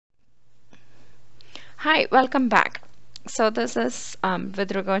Hi, welcome back. So this is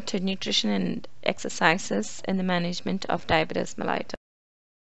with regard to nutrition and exercises in the management of diabetes mellitus.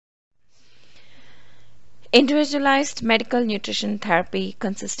 Individualized medical nutrition therapy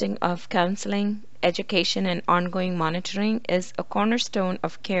consisting of counseling, education, and ongoing monitoring is a cornerstone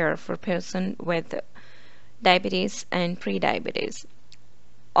of care for persons with diabetes and prediabetes.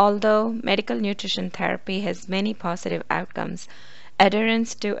 Although medical nutrition therapy has many positive outcomes,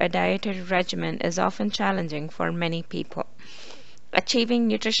 adherence to a dietary regimen is often challenging for many people. Achieving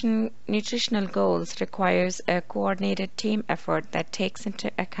nutritional goals requires a coordinated team effort that takes into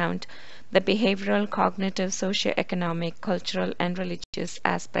account the behavioral, cognitive, socioeconomic, cultural, and religious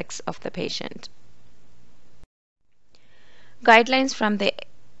aspects of the patient. Guidelines from the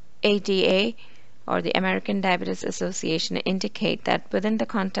ADA or the American Diabetes Association indicate that within the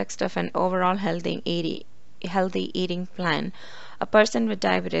context of an overall healthy eating plan, a person with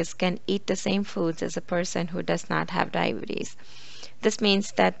diabetes can eat the same foods as a person who does not have diabetes. This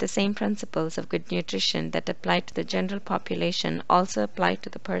means that the same principles of good nutrition that apply to the general population also apply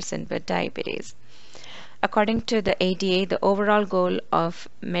to the person with diabetes. According to the ADA, the overall goal of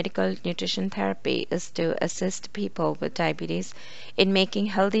medical nutrition therapy is to assist people with diabetes in making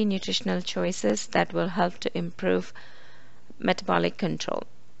healthy nutritional choices that will help to improve metabolic control.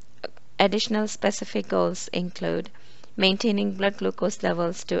 Additional specific goals include maintaining blood glucose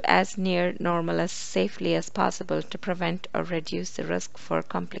levels to as near normal as safely as possible to prevent or reduce the risk for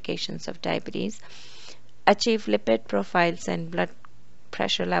complications of diabetes, achieve lipid profiles and blood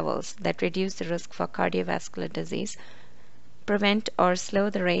pressure levels that reduce the risk for cardiovascular disease, prevent or slow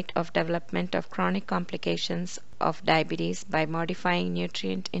the rate of development of chronic complications of diabetes by modifying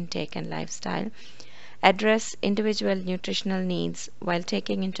nutrient intake and lifestyle, address individual nutritional needs while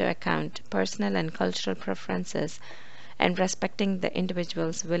taking into account personal and cultural preferences and respecting the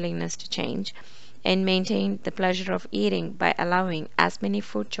individual's willingness to change, and maintain the pleasure of eating by allowing as many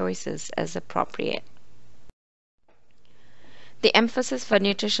food choices as appropriate. The emphasis for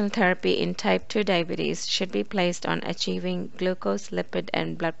nutritional therapy in type 2 diabetes should be placed on achieving glucose, lipid,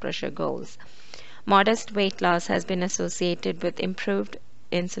 and blood pressure goals. Modest weight loss has been associated with improved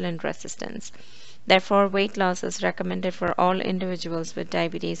insulin resistance. Therefore, weight loss is recommended for all individuals with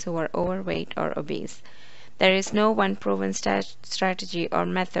diabetes who are overweight or obese. There is no one proven strategy or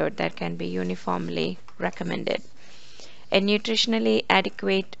method that can be uniformly recommended. A nutritionally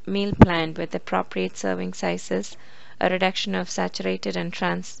adequate meal plan with appropriate serving sizes, a reduction of saturated and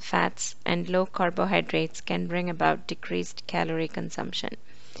trans fats, and low carbohydrates can bring about decreased calorie consumption.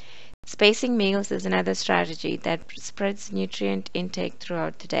 Spacing meals is another strategy that spreads nutrient intake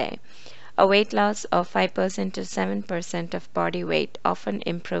throughout the day. A weight loss of 5% to 7% of body weight often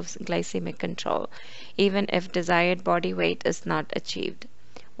improves glycemic control, even if desired body weight is not achieved.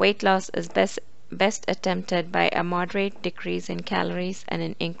 Weight loss is best attempted by a moderate decrease in calories and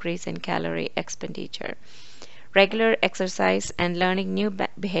an increase in calorie expenditure. Regular exercise and learning new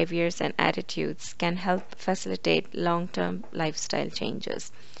behaviors and attitudes can help facilitate long-term lifestyle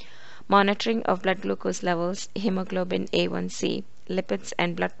changes. Monitoring of blood glucose levels, hemoglobin A1C, lipids,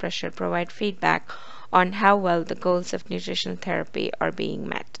 and blood pressure provide feedback on how well the goals of nutritional therapy are being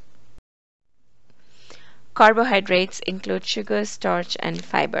met. Carbohydrates include sugar, starch, and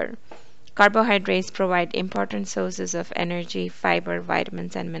fiber. Carbohydrates provide important sources of energy, fiber,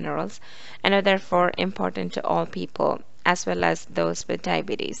 vitamins, and minerals, and are therefore important to all people, as well as those with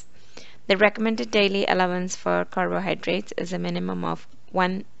diabetes. The recommended daily allowance for carbohydrates is a minimum of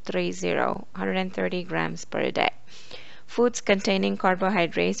 130 grams per day. Foods containing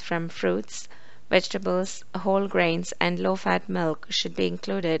carbohydrates from fruits, vegetables, whole grains, and low-fat milk should be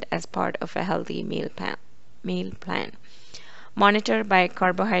included as part of a healthy meal plan. Monitor by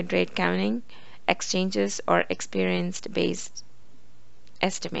carbohydrate counting, exchanges, or experience-based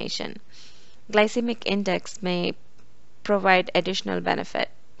estimation. Glycemic index may provide additional benefit.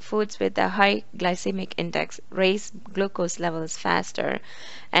 Foods with a high glycemic index raise glucose levels faster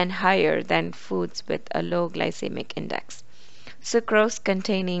and higher than foods with a low glycemic index. Sucrose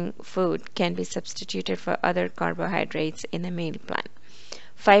containing food can be substituted for other carbohydrates in a meal plan.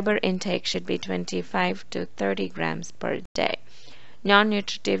 Fiber intake should be 25 to 30 grams per day.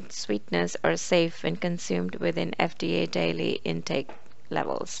 Non-nutritive sweeteners are safe when consumed within FDA daily intake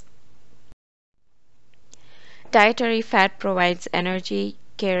levels. Dietary fat provides energy,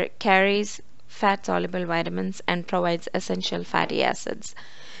 carries fat-soluble vitamins, and provides essential fatty acids.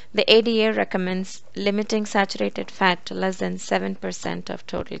 The ADA recommends limiting saturated fat to less than 7% of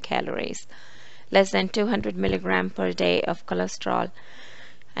total calories, less than 200 mg per day of cholesterol,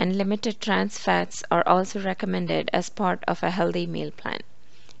 and limited trans fats are also recommended as part of a healthy meal plan.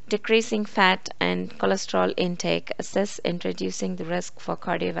 decreasing fat and cholesterol intake assists in reducing the risk for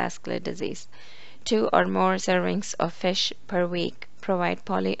cardiovascular disease. 2 or more servings of fish per week provide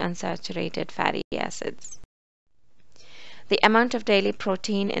polyunsaturated fatty acids. The amount of daily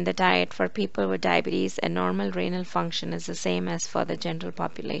protein in the diet for people with diabetes and normal renal function is the same as for the general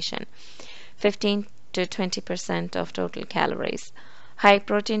population, 15 to 20% of total calories. High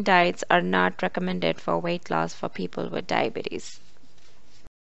protein diets are not recommended for weight loss for people with diabetes.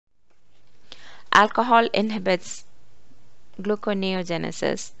 Alcohol inhibits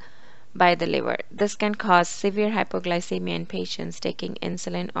gluconeogenesis by the liver. This can cause severe hypoglycemia in patients taking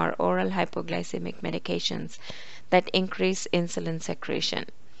insulin or oral hypoglycemic medications that increase insulin secretion.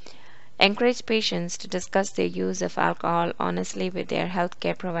 Encourage patients to discuss their use of alcohol honestly with their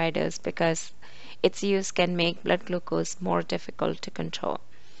healthcare providers because its use can make blood glucose more difficult to control.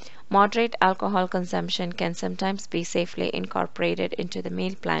 Moderate alcohol consumption can sometimes be safely incorporated into the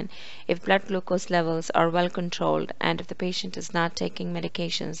meal plan if blood glucose levels are well controlled and if the patient is not taking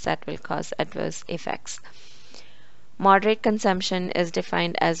medications that will cause adverse effects. Moderate consumption is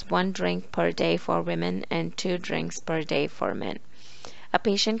defined as 1 drink per day for women and 2 drinks per day for men. A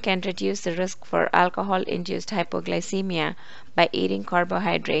patient can reduce the risk for alcohol-induced hypoglycemia by eating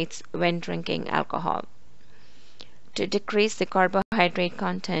carbohydrates when drinking alcohol. To decrease the carbohydrate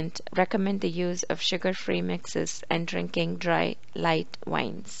content, recommend the use of sugar-free mixes and drinking dry, light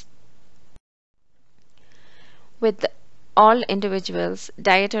wines. With all individuals,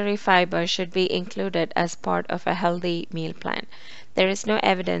 dietary fiber should be included as part of a healthy meal plan. There is no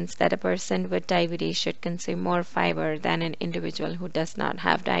evidence that a person with diabetes should consume more fiber than an individual who does not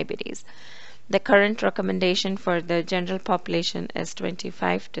have diabetes. The current recommendation for the general population is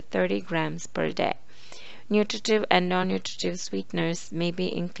 25 to 30 grams per day. Nutritive and non-nutritive sweeteners may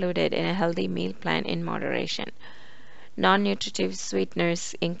be included in a healthy meal plan in moderation. Non-nutritive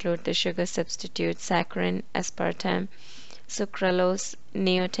sweeteners include the sugar substitute saccharin, aspartame, sucralose,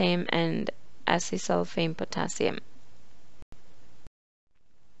 neotame, and acesulfame potassium.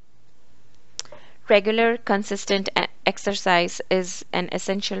 Regular, consistent exercise is an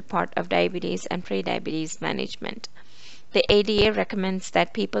essential part of diabetes and prediabetes management. The ADA recommends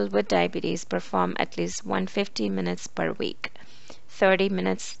that people with diabetes perform at least 150 minutes per week, 30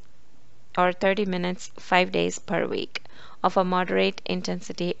 minutes 5 days per week of a moderate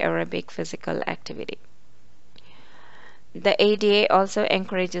intensity aerobic physical activity. The ADA also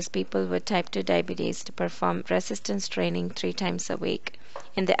encourages people with type 2 diabetes to perform resistance training 3 times a week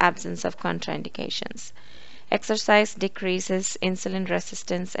in the absence of contraindications. Exercise decreases insulin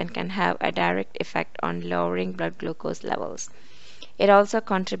resistance and can have a direct effect on lowering blood glucose levels. It also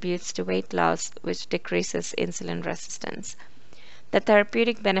contributes to weight loss, which decreases insulin resistance. The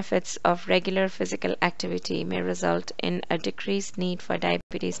therapeutic benefits of regular physical activity may result in a decreased need for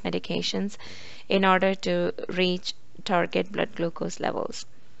diabetes medications in order to reach target blood glucose levels.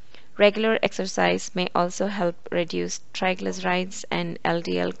 Regular exercise may also help reduce triglycerides and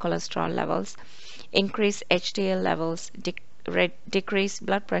LDL cholesterol levels, increase HDL levels, decrease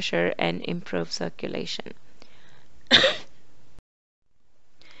blood pressure, and improve circulation.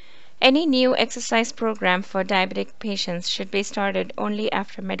 Any new exercise program for diabetic patients should be started only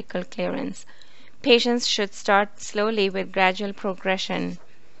after medical clearance. Patients should start slowly with gradual progression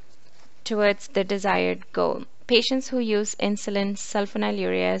towards the desired goal. Patients who use insulin,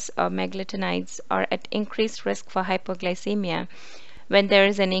 sulfonylureas, or meglitinides are at increased risk for hypoglycemia when there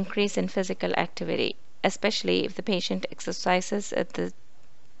is an increase in physical activity, especially if the patient exercises at the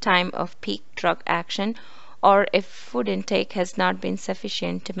time of peak drug action or if food intake has not been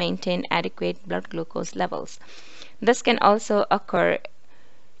sufficient to maintain adequate blood glucose levels. This can also occur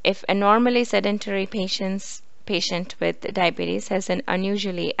if a normally sedentary patient with diabetes has an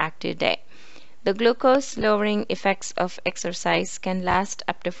unusually active day. The glucose-lowering effects of exercise can last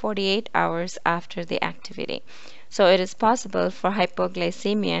up to 48 hours after the activity, so it is possible for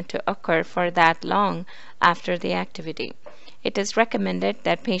hypoglycemia to occur for that long after the activity. It is recommended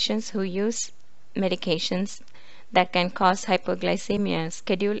that patients who use medications that can cause hypoglycemia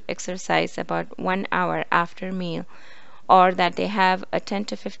schedule exercise about 1 hour after meal, or that they have a 10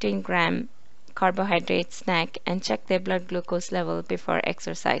 to 15 gram carbohydrate snack and check their blood glucose level before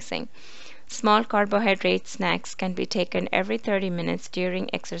exercising. Small carbohydrate snacks can be taken every 30 minutes during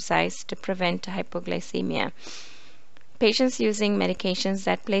exercise to prevent hypoglycemia. Patients using medications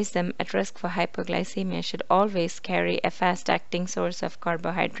that place them at risk for hypoglycemia should always carry a fast-acting source of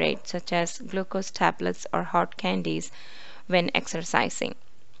carbohydrate, such as glucose tablets or hot candies, when exercising.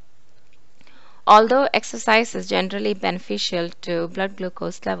 Although exercise is generally beneficial to blood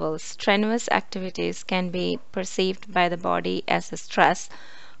glucose levels, strenuous activities can be perceived by the body as a stress,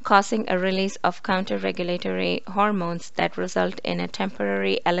 causing a release of counter-regulatory hormones that result in a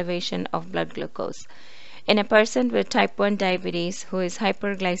temporary elevation of blood glucose. In a person with type 1 diabetes who is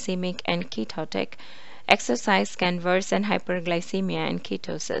hyperglycemic and ketotic, exercise can worsen hyperglycemia and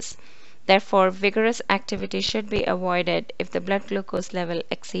ketosis. Therefore, vigorous activity should be avoided if the blood glucose level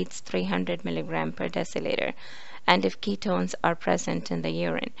exceeds 300 mg per deciliter and if ketones are present in the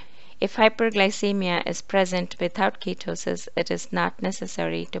urine. If hyperglycemia is present without ketosis, it is not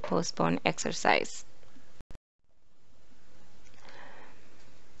necessary to postpone exercise.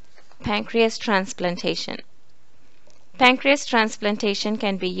 Pancreas transplantation. Pancreas transplantation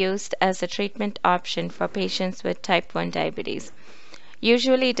can be used as a treatment option for patients with type 1 diabetes.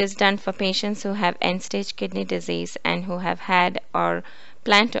 Usually it is done for patients who have end-stage kidney disease and who have had or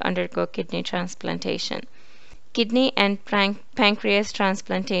plan to undergo kidney transplantation. Kidney and pancreas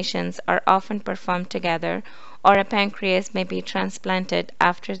transplantations are often performed together, or a pancreas may be transplanted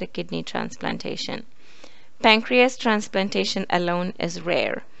after the kidney transplantation. Pancreas transplantation alone is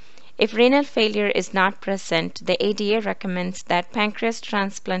rare. If renal failure is not present, the ADA recommends that pancreas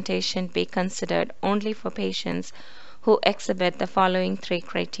transplantation be considered only for patients who exhibit the following three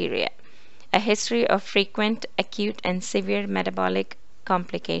criteria: a history of frequent, acute, and severe metabolic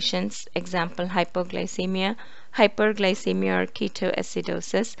complications, example hypoglycemia, hyperglycemia, or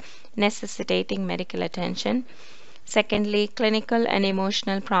ketoacidosis, necessitating medical attention. Secondly, clinical and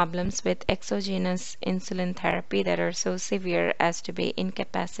emotional problems with exogenous insulin therapy that are so severe as to be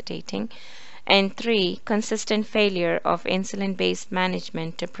incapacitating. And three, consistent failure of insulin-based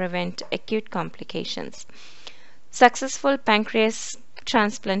management to prevent acute complications. Successful pancreas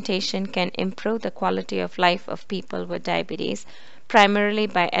transplantation can improve the quality of life of people with diabetes, primarily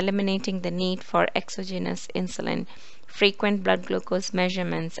by eliminating the need for exogenous insulin, frequent blood glucose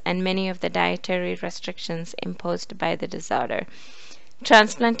measurements, and many of the dietary restrictions imposed by the disorder.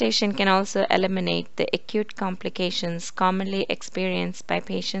 Transplantation can also eliminate the acute complications commonly experienced by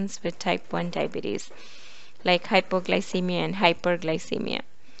patients with type 1 diabetes, like hypoglycemia and hyperglycemia.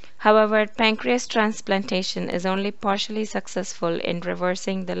 However, pancreas transplantation is only partially successful in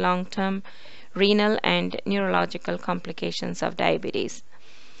reversing the long-term renal and neurological complications of diabetes.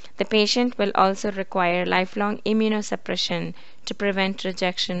 The patient will also require lifelong immunosuppression to prevent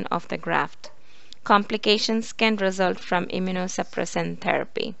rejection of the graft. Complications can result from immunosuppressant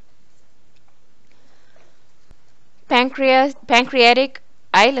therapy. Pancreatic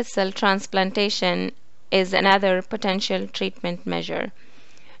islet cell transplantation is another potential treatment measure.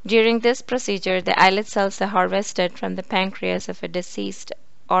 During this procedure, the islet cells are harvested from the pancreas of a deceased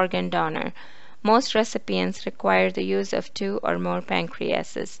organ donor. Most recipients require the use of 2 or more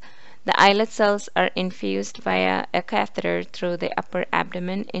pancreases. The islet cells are infused via a catheter through the upper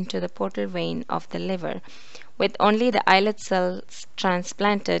abdomen into the portal vein of the liver. With only the islet cells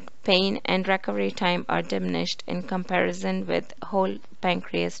transplanted, pain and recovery time are diminished in comparison with whole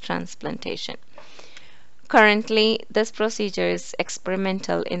pancreas transplantation. Currently, this procedure is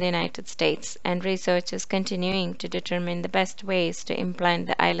experimental in the United States, and research is continuing to determine the best ways to implant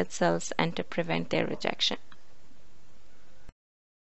the islet cells and to prevent their rejection.